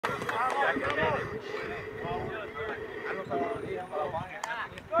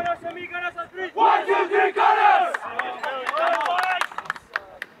1, 2, 3, cutters!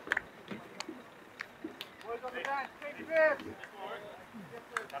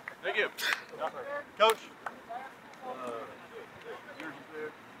 Thank you. Coach.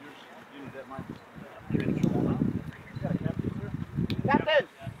 You need that mic. Captain!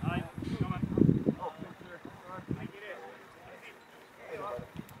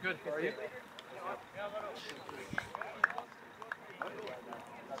 Good. How are you?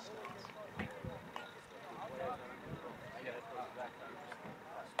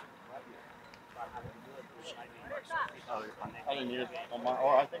 I didn't use it on my.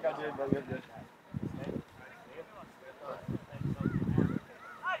 Oh, I think I did, but you're good.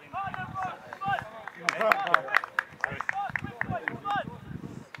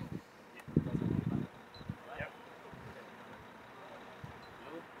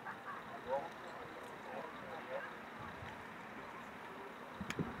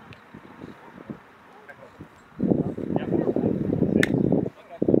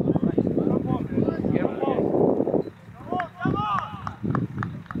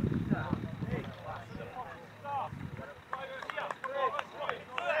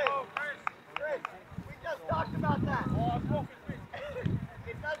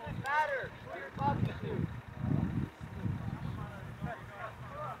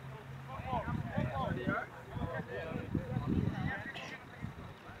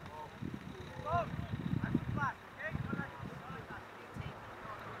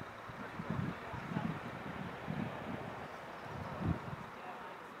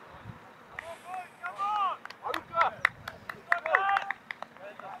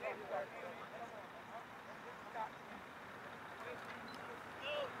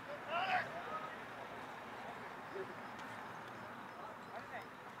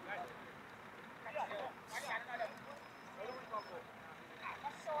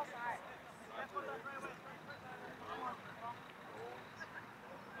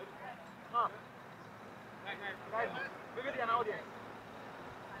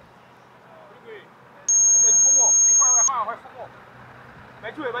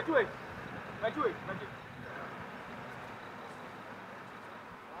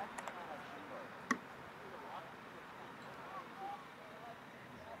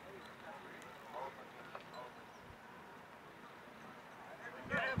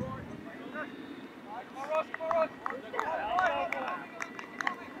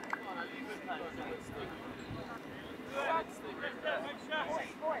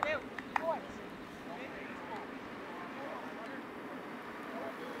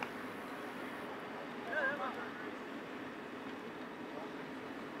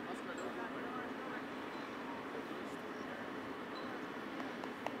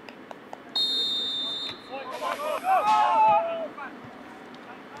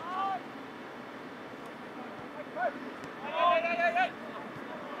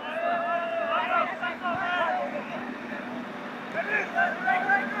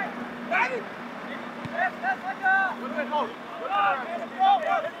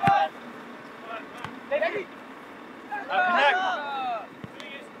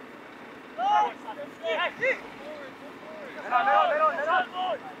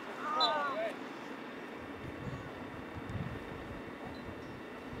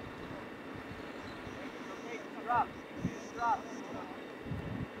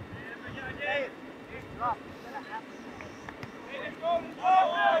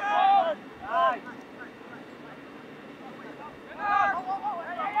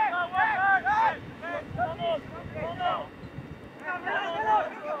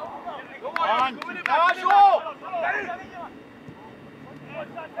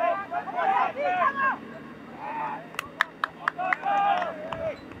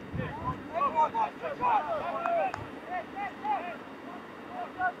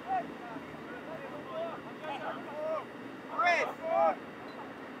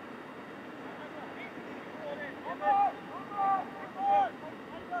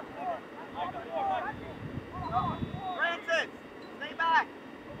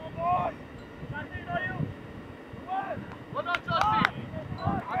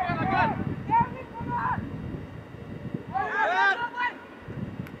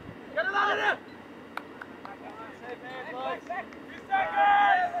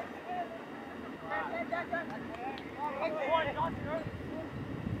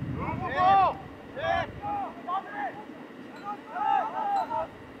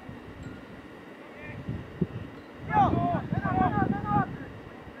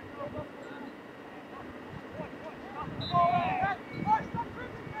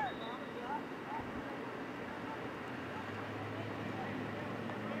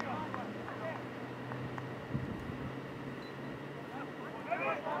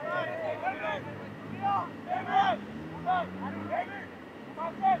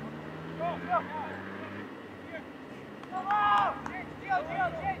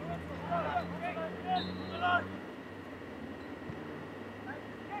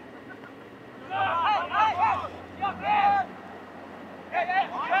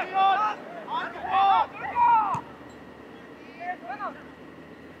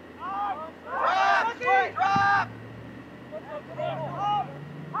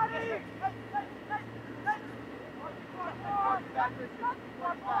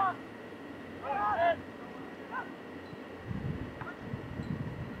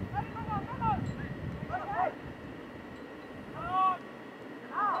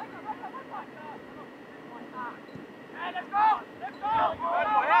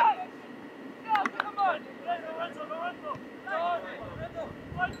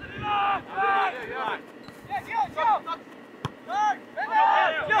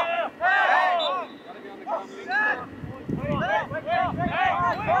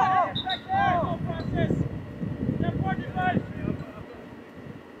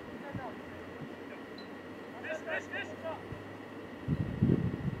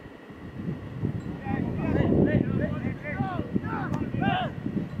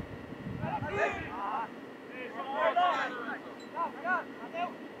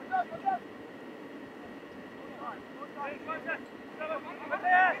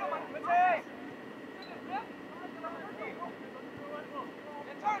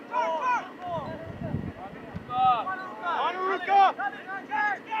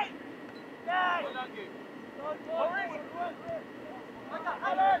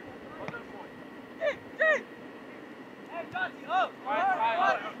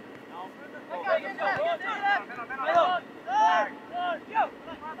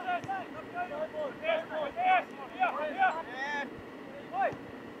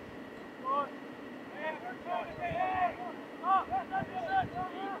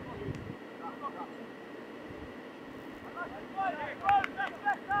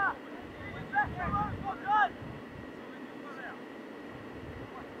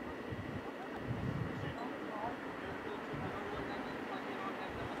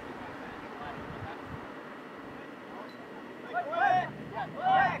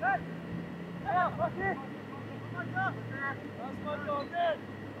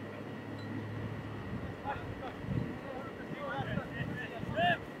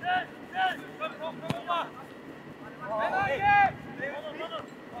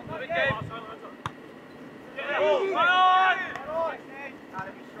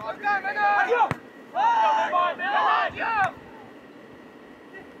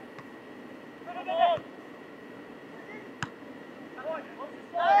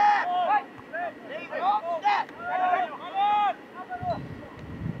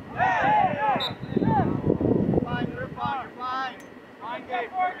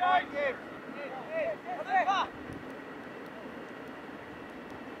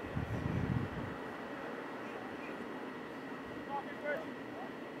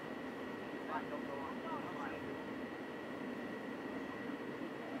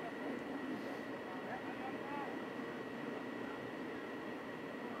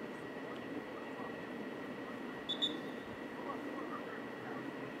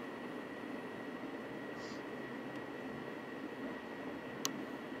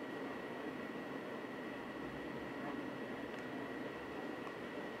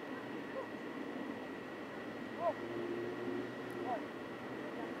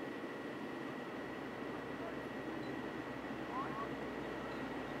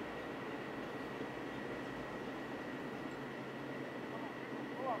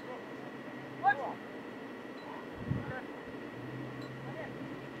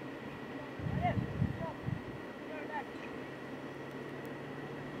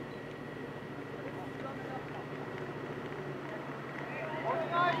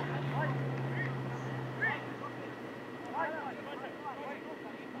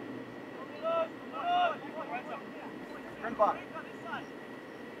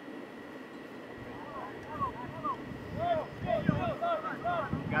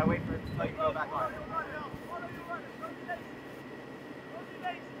 Gotta wait for it to go back on.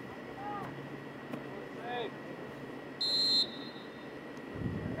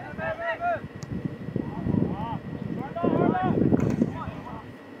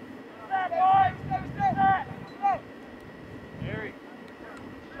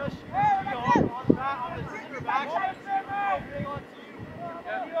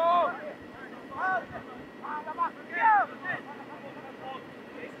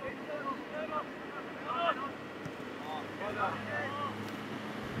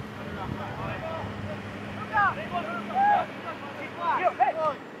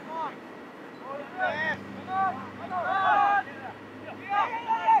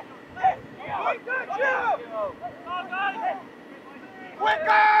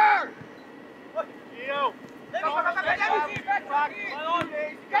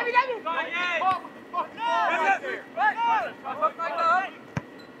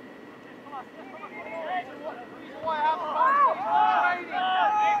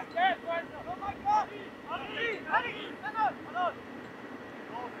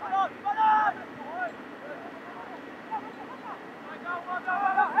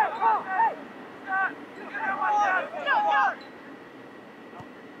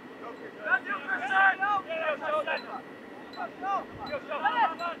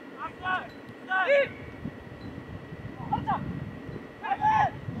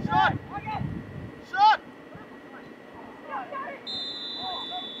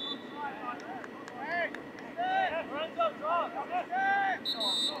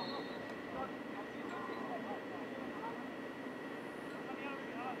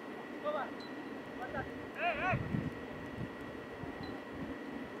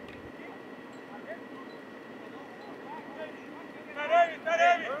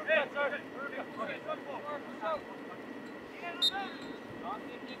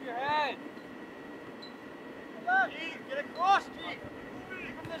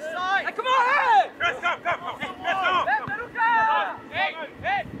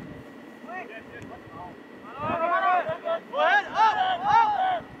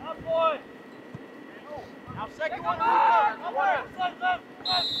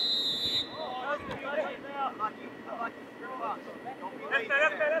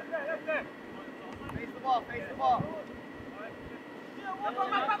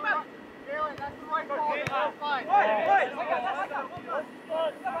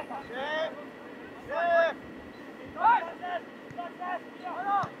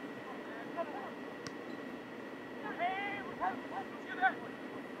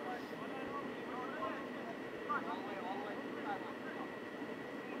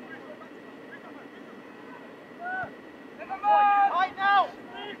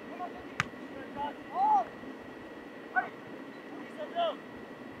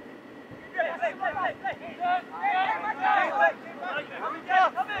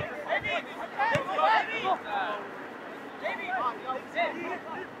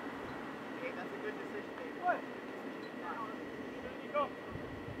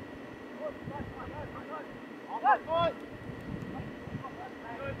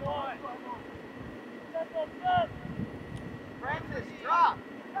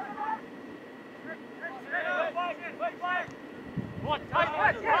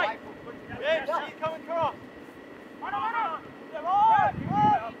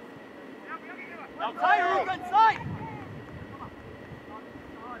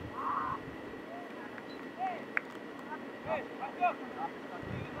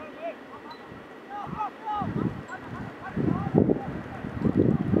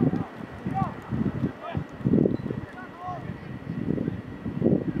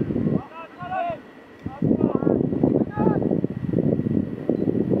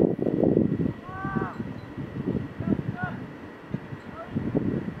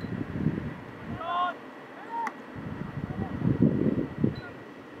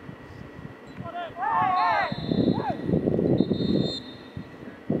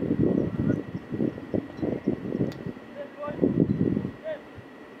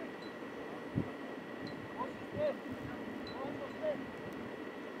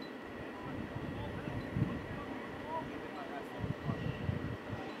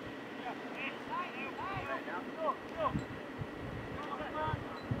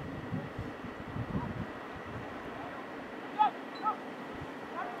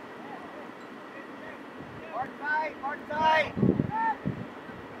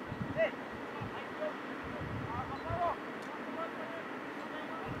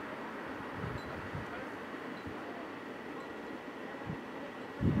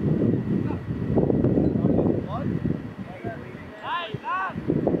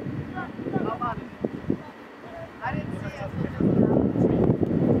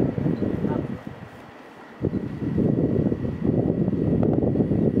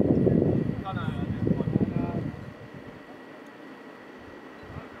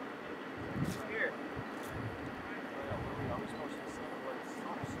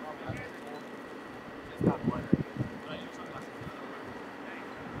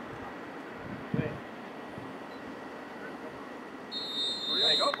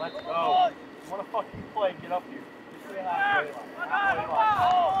 Let's go. You want to fucking play, get up here. Just stay halfway line. Halfway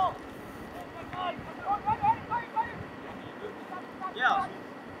line. Yeah.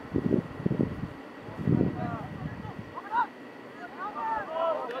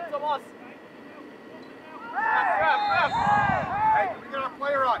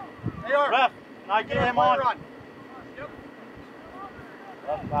 Right, get him on. Run.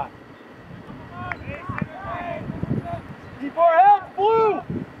 Left back. Keep our heads blue!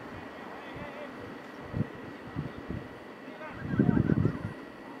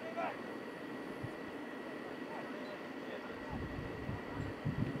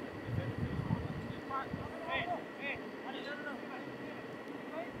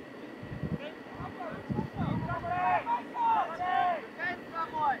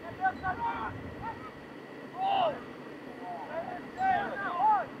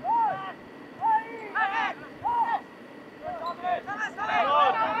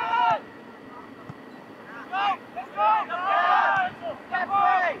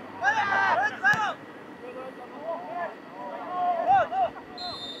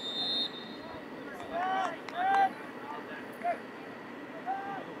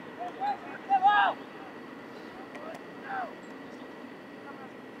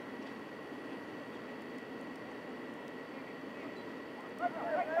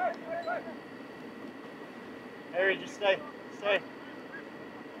 Harry, just stay. Stay.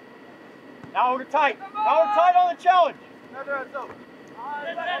 Now we're tight. Now we're tight on the challenge.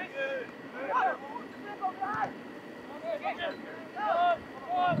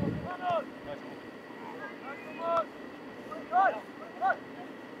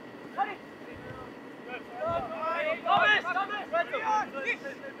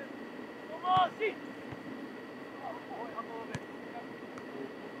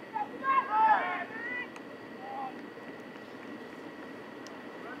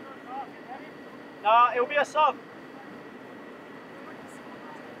 Nah, it'll be a sub.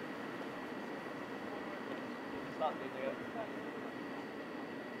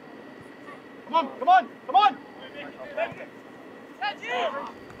 Come on, come on, come on!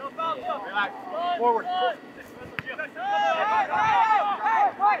 Relax. Forward.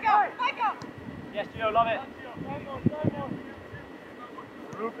 Yes, Gio, love it.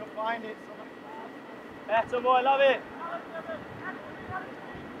 Luke can find it. Better boy, love it.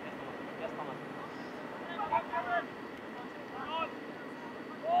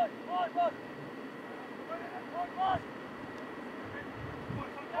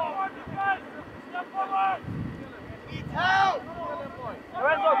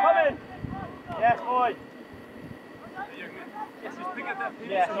 Lorenzo, come in. Yes, boy. Yes, just pick up that pin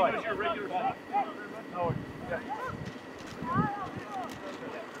Yeah, so boy. he knows your regular shot. No. Yeah.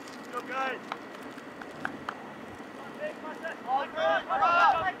 Go, guys. All good.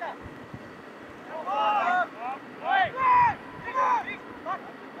 Like that.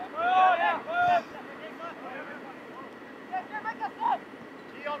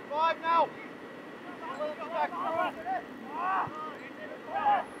 G on 5 now.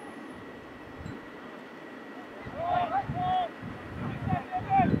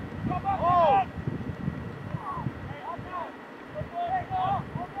 Oh!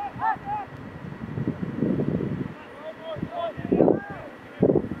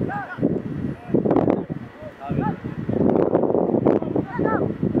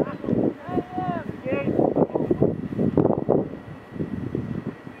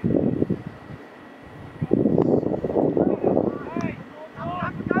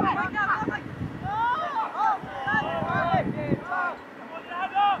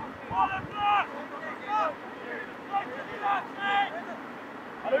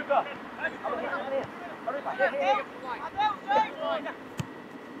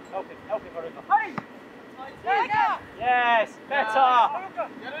 Help him, Haruka. Yes, better.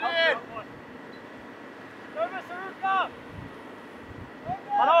 Get it in.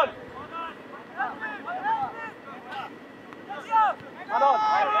 Manon.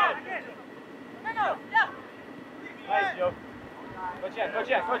 Manon. Nice, Joe. Go Jen, go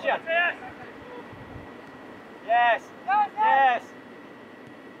Jen, go Jen. Yes. Yes.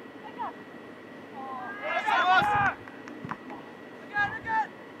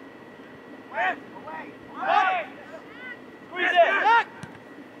 Squeeze it!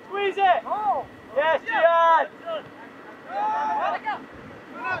 Squeeze it! Yes, Gian!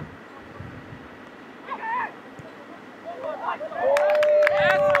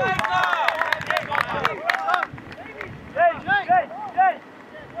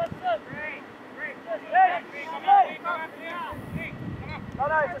 No,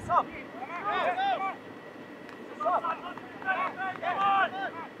 no, it's a sub. It's a sub.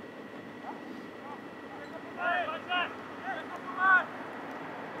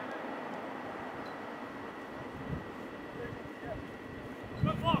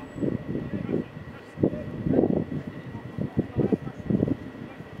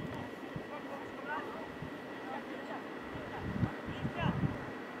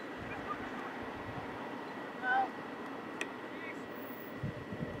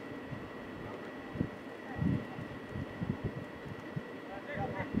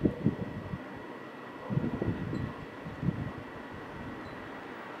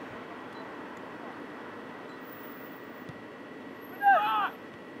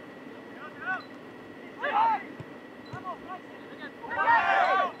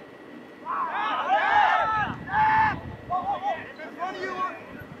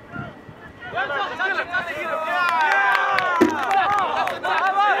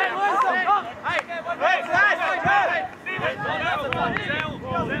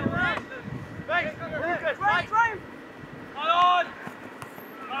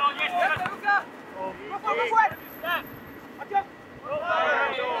 Alone.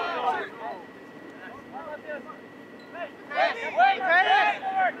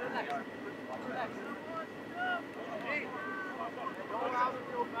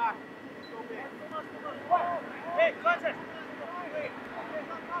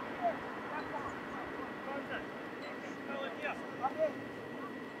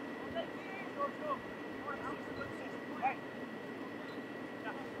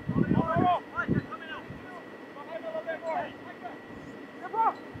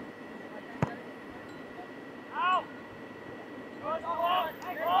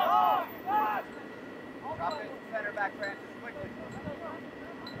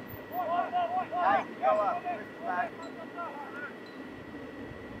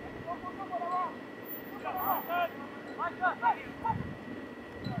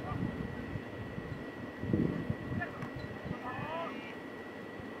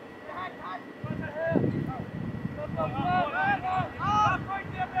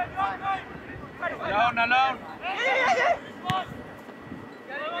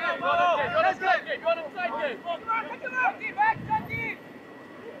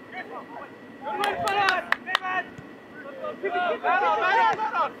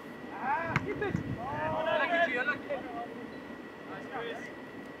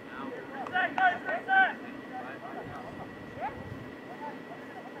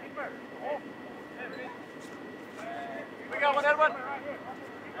 We got one, Edwin.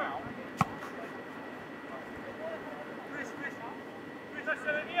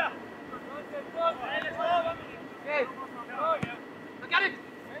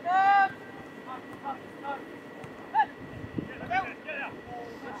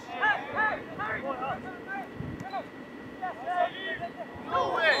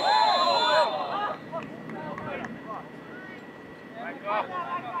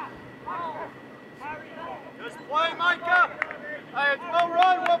 Just play, Micah. Hey, it's no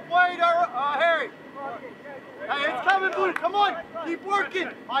run, we'll play to Harry. Hey, it's coming, Blue. Come on, keep working.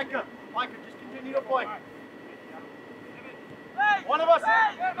 Micah, just continue to play. One of us.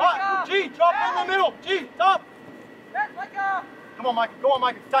 G, drop in the middle. G, top. Come on, Micah. Go on,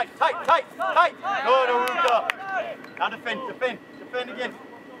 Micah. Tight. Good, Aruka. Now defend again.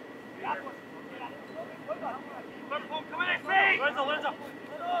 Lorenzo.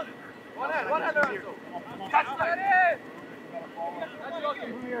 One hand, Touch that in!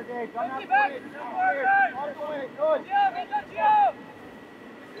 Through here, Dave. Don't have to Back. wait. All the way. Good.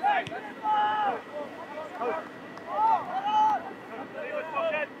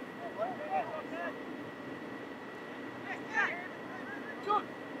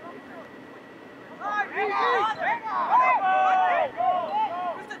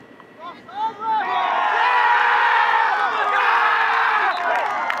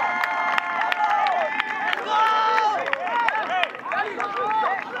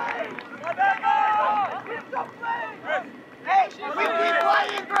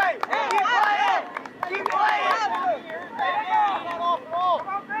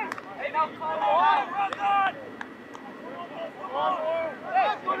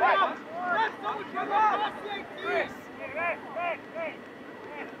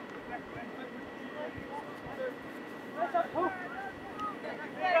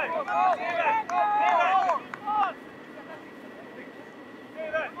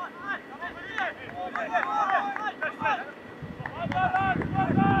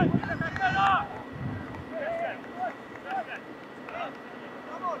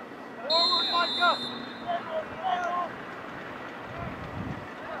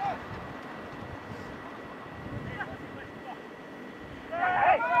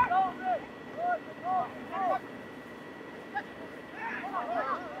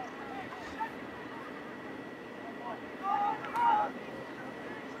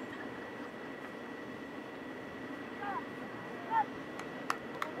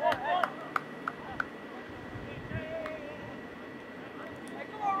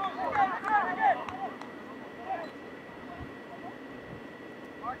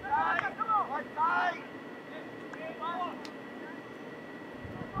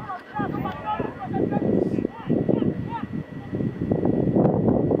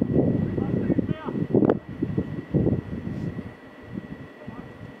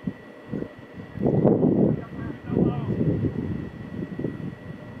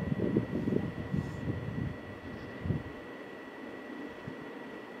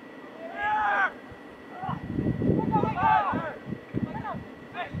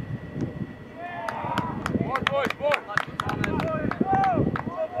 Boys.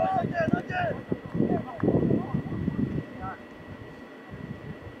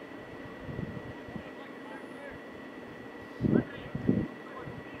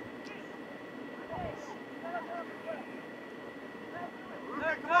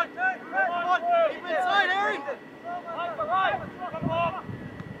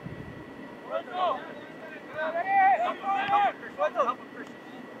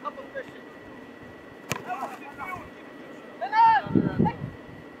 Couple fishing.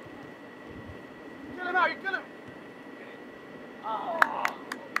 Kill him out, you kill him.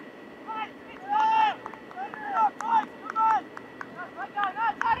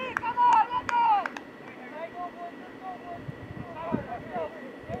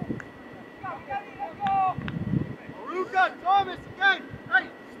 Aruka, Thomas, again. Hey,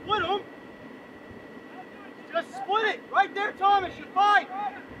 split them. Just split it. Right there, Thomas, you're fine.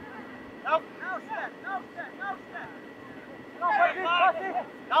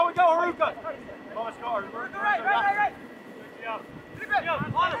 Now we go, Aruka. Thomas, go. Aruka, right. Good job.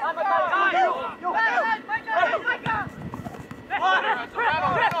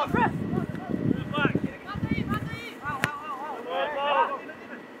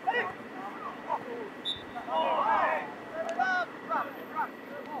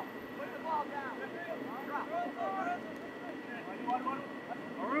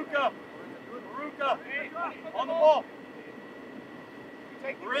 Aruka, on the ball.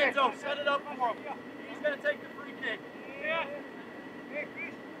 Lorenzo, set it up for him. He's going to take the free kick.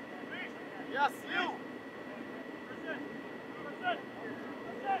 Yes, you.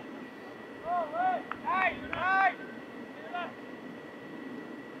 Hey.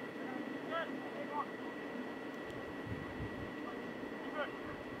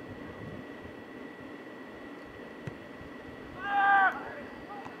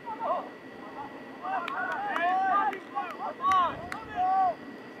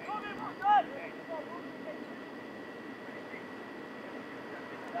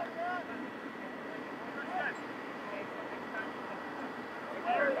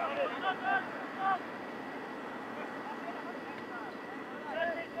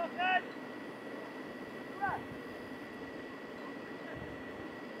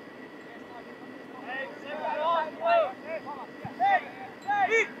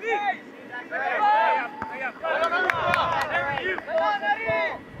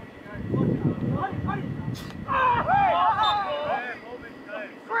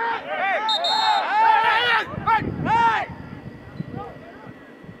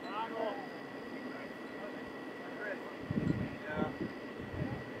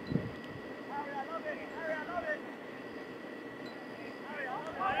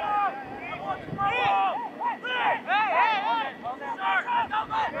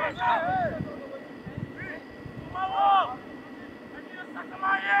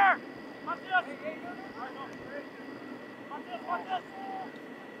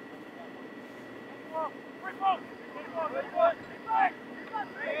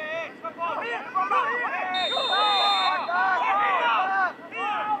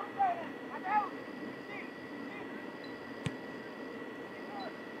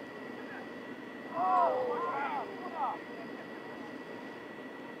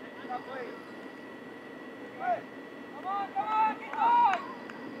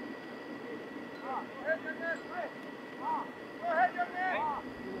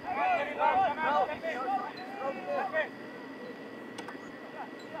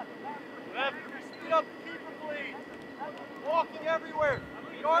 Speed up the keeper, please. Walking everywhere.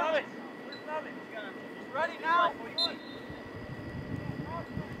 Regardless. He's ready now.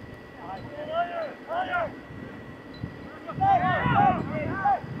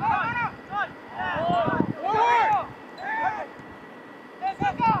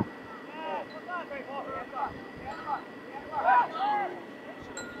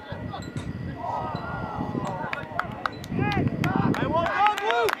 I won't go,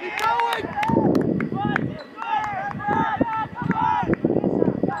 Blue. Keep going.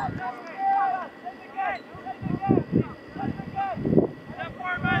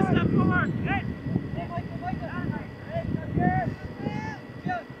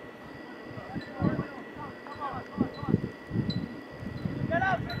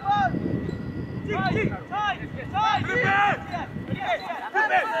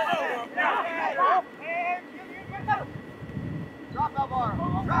 Drop that bar.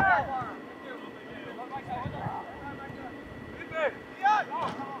 Drop that bar.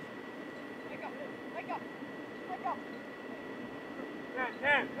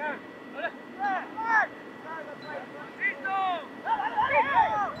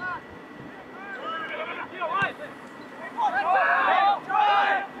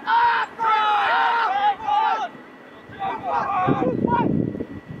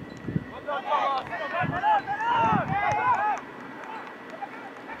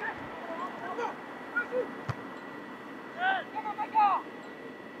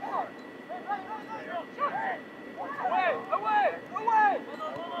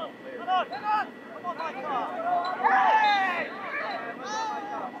 Come on,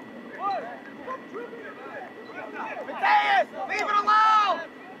 Mateus, leave it alone!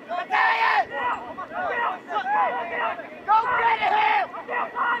 Mateus! Go get him!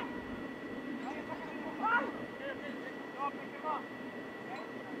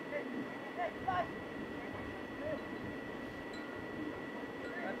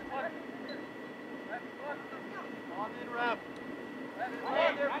 On in, ref.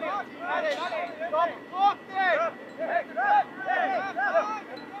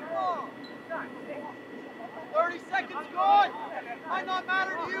 30 seconds gone. Might not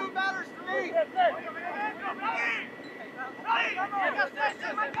matter to you, matters to me.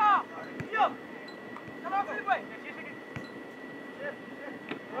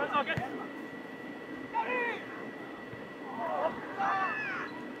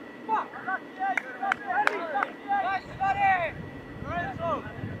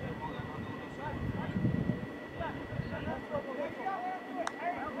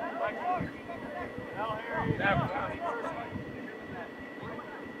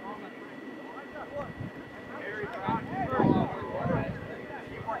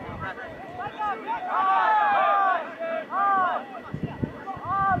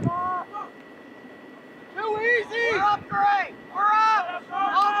 Too easy! We're up, Gray! We're up!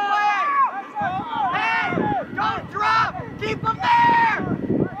 All the way! Hey! Don't drop! Keep them there!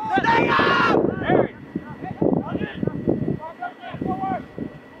 Stay up!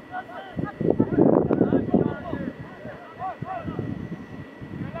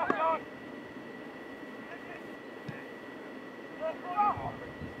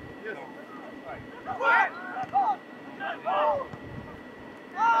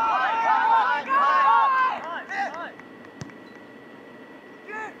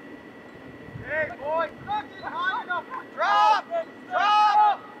 Hey, boy! Drop! Drop!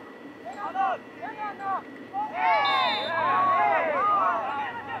 Drop!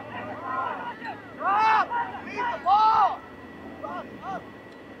 Leave the ball!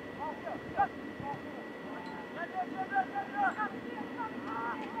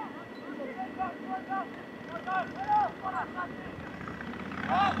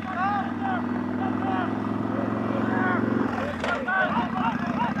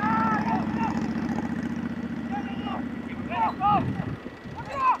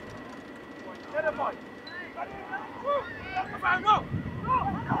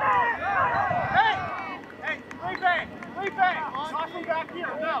 Back here,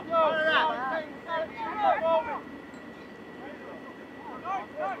 no.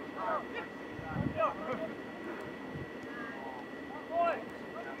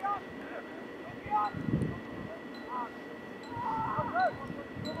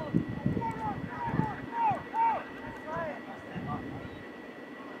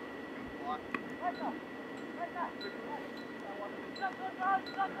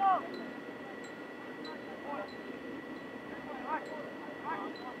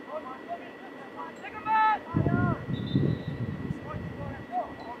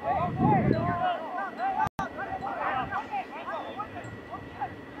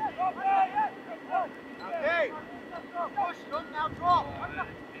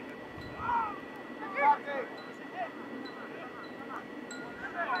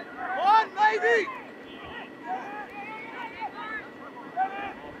 One, maybe!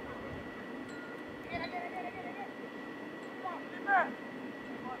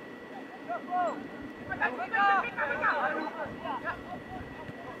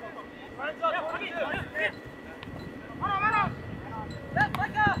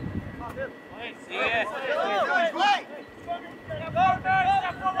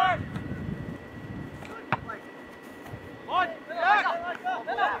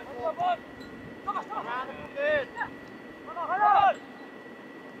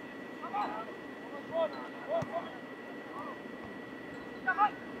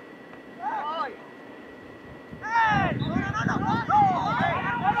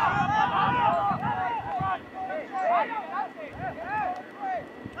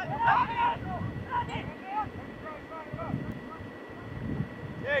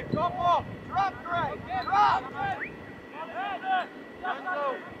 Hey, drop off! Drop, Gray! Drop!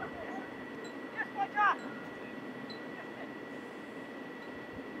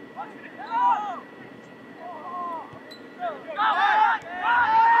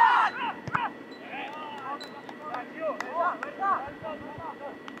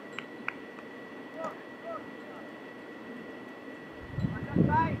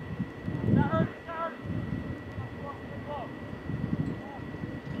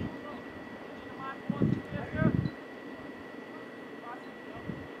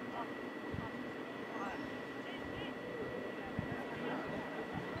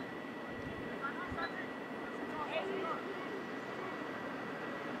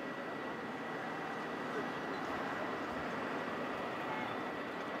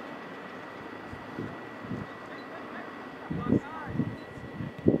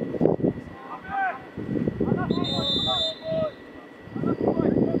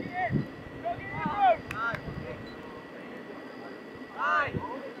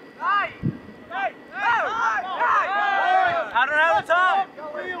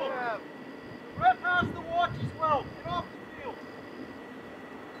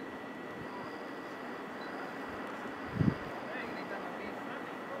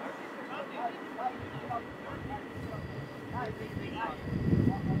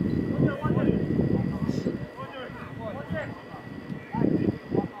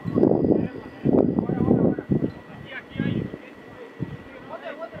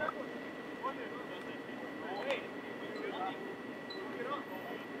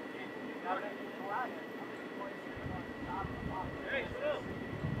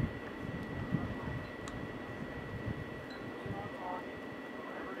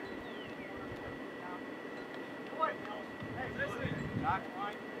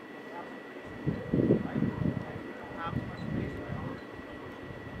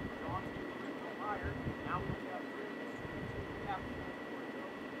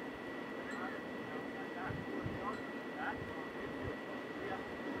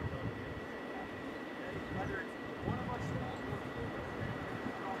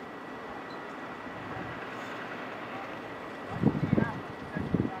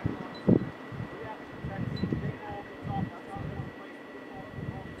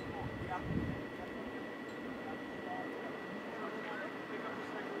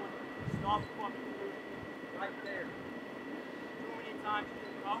 Stop fucking moving. Right there. Too many times you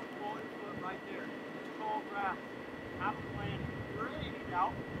get comfortable and foot right there. Control grab. Have a plan. If you're in any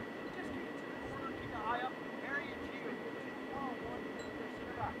doubt, just kick it to the corner, kick it high up, carry it to you, and get it one-on-one with your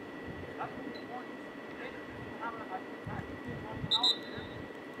center back. That's what we want. They just have an attack. You get running out of there.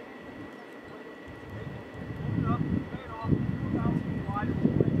 They can pull it up, play it off, do a bounce, and wide, and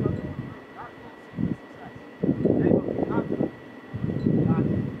play each other on through. That's what we see success. They will have to. Got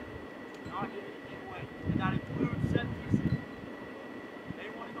it. Not get anything away. And that includes set pieces. They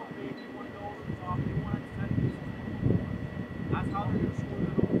want to go big, they want to go over the top, they want to set pieces. That's how they're going to score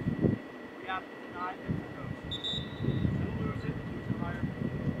their goals. We have to deny them the goals. They'll lose it higher.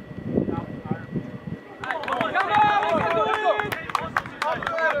 Without the higher.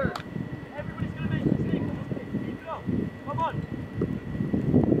 Everybody's going to make mistakes. Keep it up. Come on.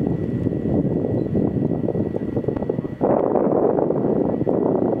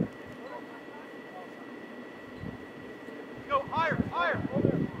 Go higher, higher.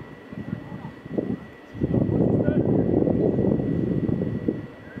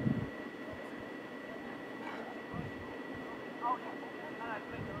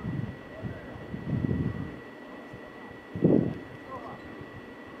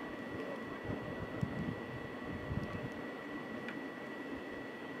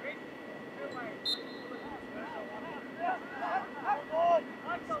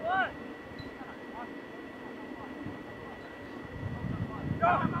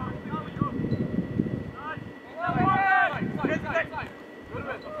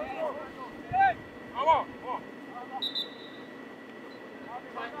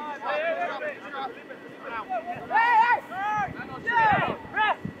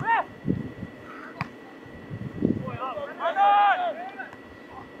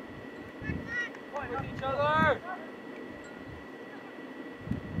 Each other.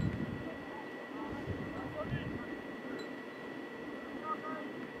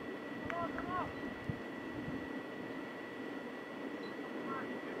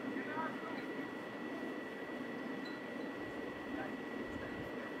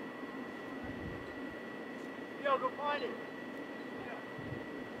 Yo, go find it.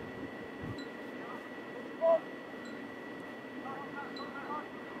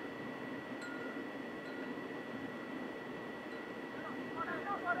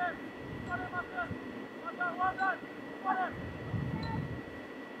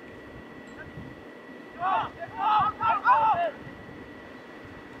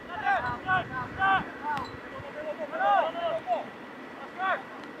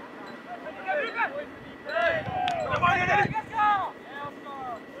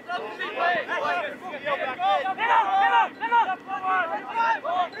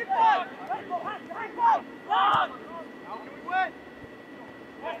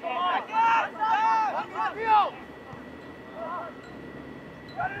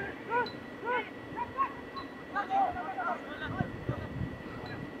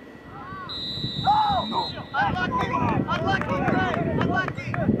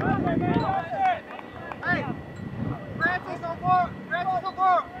 Hey, Francis on board. Francis on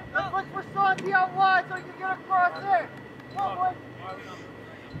board. Let's look for Santi out wide so he can get across there. Come on, boys.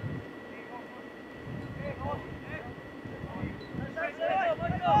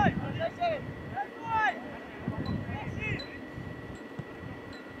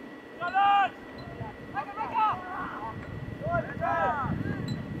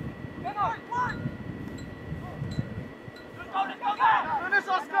 Finish,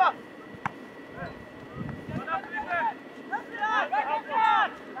 Oscar!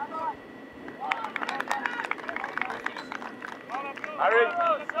 Harry.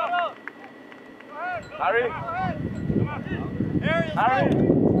 Harry.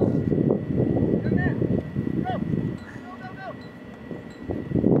 Harry.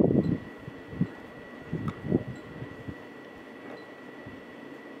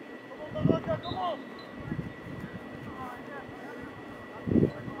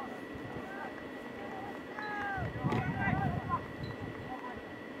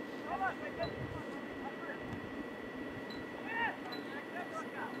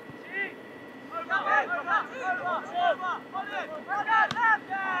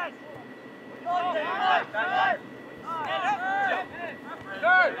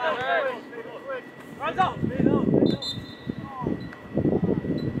 Hands up!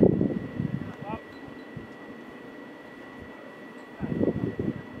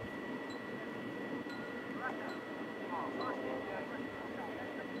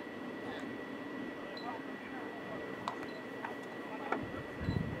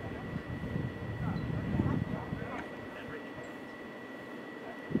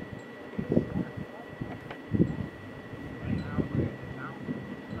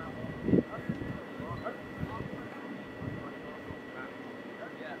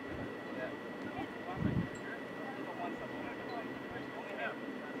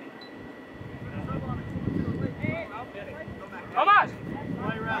 Thomas!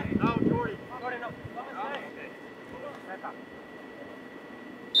 Play around. No, Jordy. Jordy, no.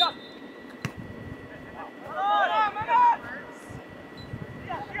 Yeah.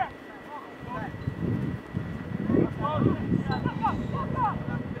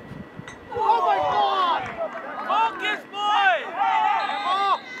 Oh my God! Focus, boys!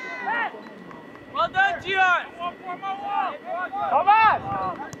 Well done, Gian! Thomas!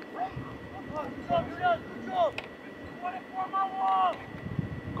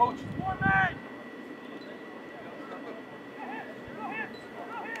 Coach.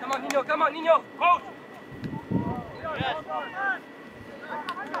 Come on, Nino. Coach. Yes.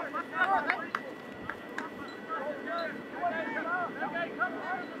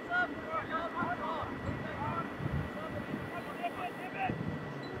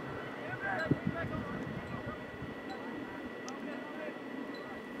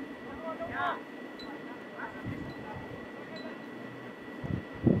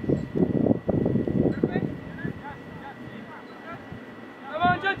 Come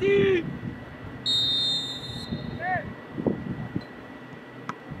on, Jetty!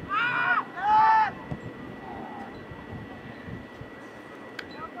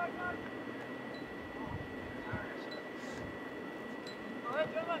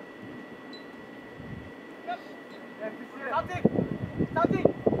 Something!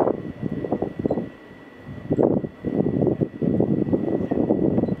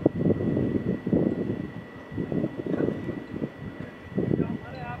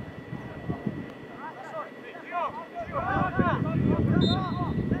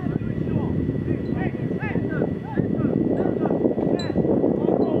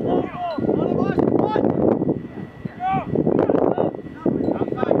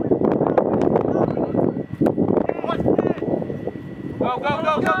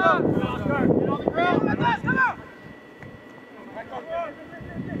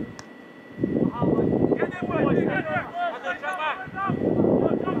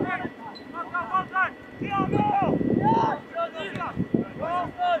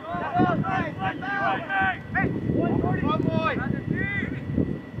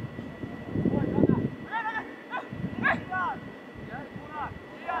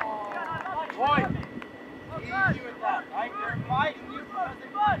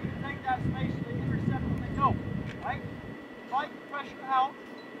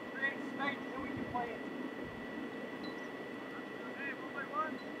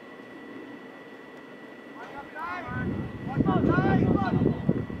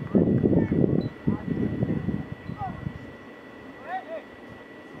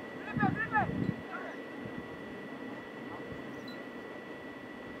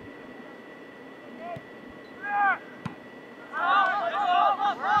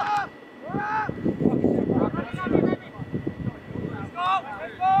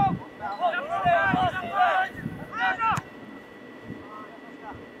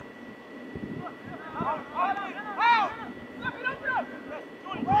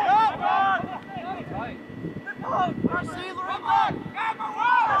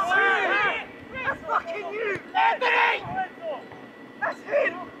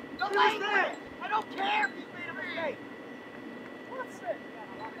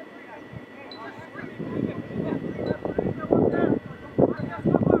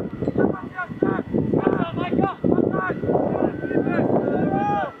 Micah!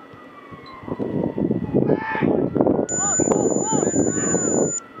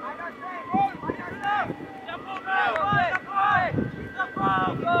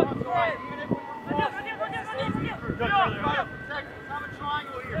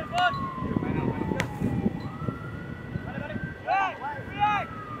 triangle here.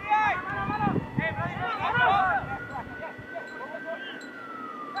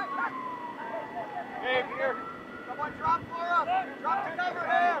 Hey, here. Someone drop for him. Drop to cover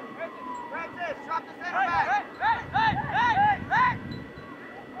him. Francis, drop the center back.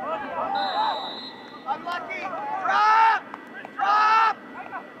 Unlucky. Drop! Drop!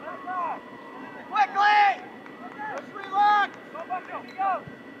 Quickly! Let's relock.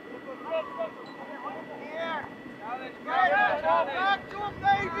 Here. Back to him,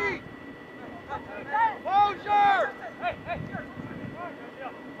 baby. Closure!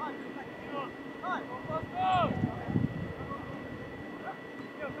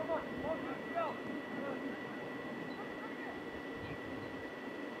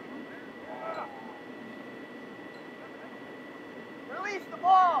 Release the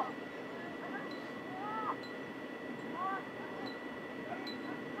ball!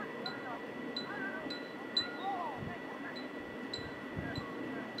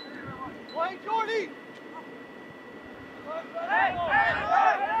 Play Jordy!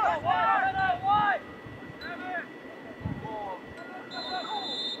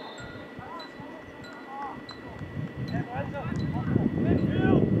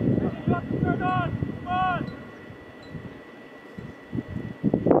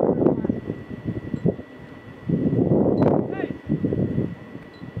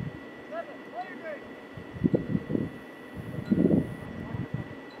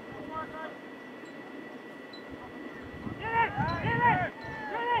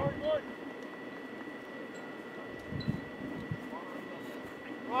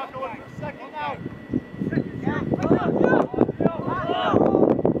 Second out.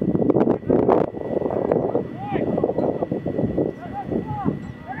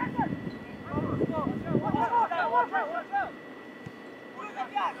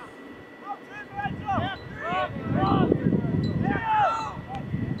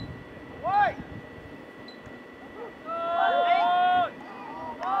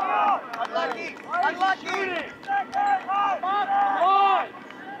 Unlucky! Unlucky!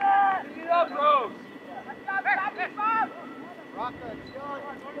 Rocca,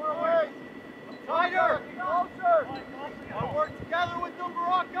 forward! Tighter! Closer! I'll work together with them,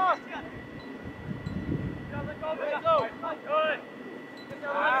 Baraka! Good!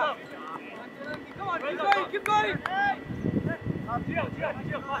 Come on, keep going, keep going!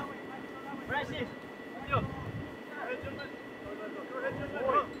 Francis!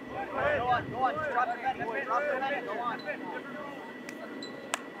 Go on, go on. Drop the penny, boy. Drop the penny. Go on.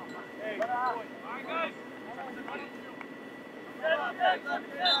 Hey, boy. All right, guys.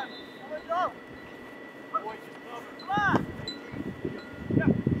 Let's go. Boy, just cover. Come on.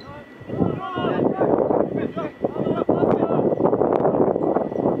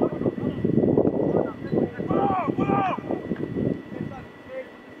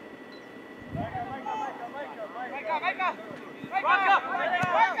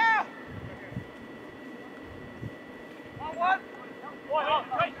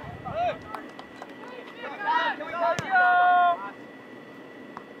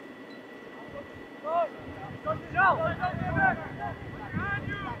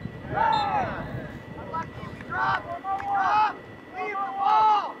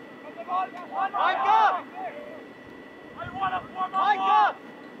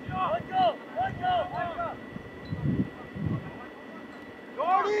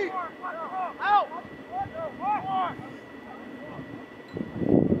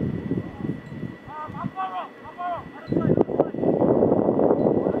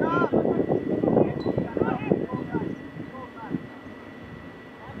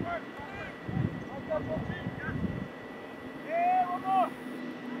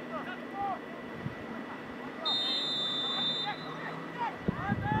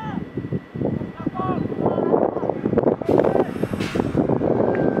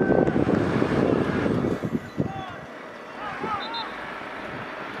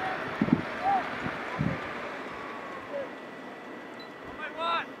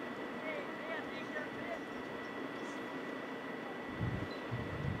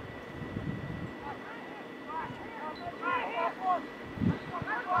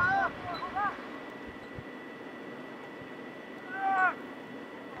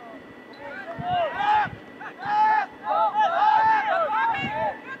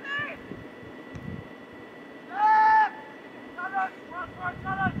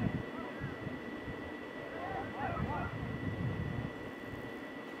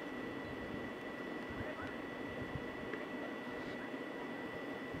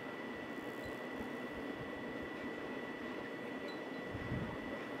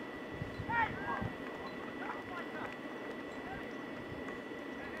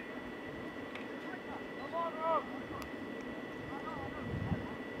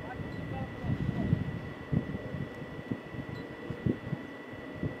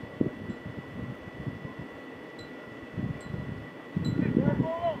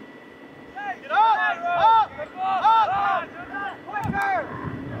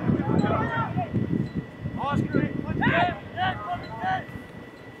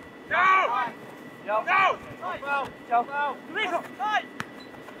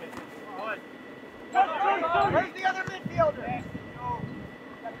 Where's the other midfielder?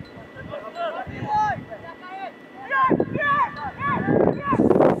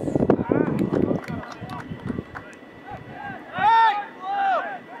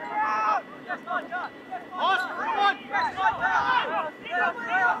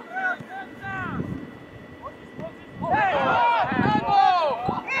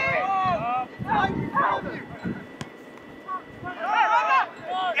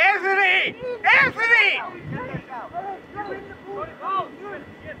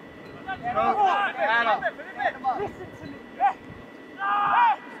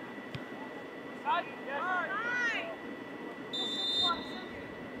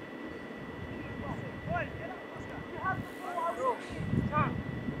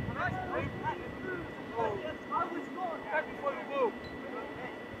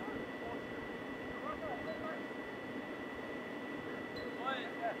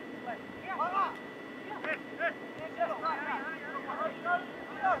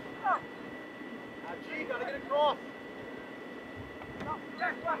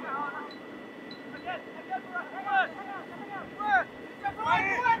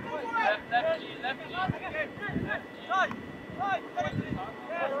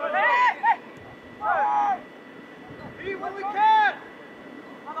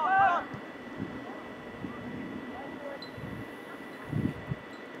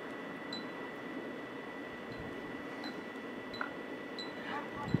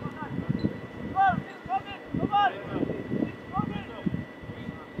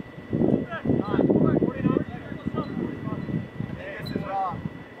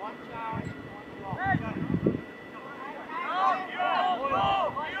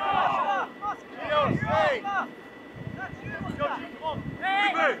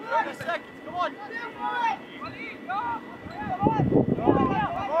 Come on.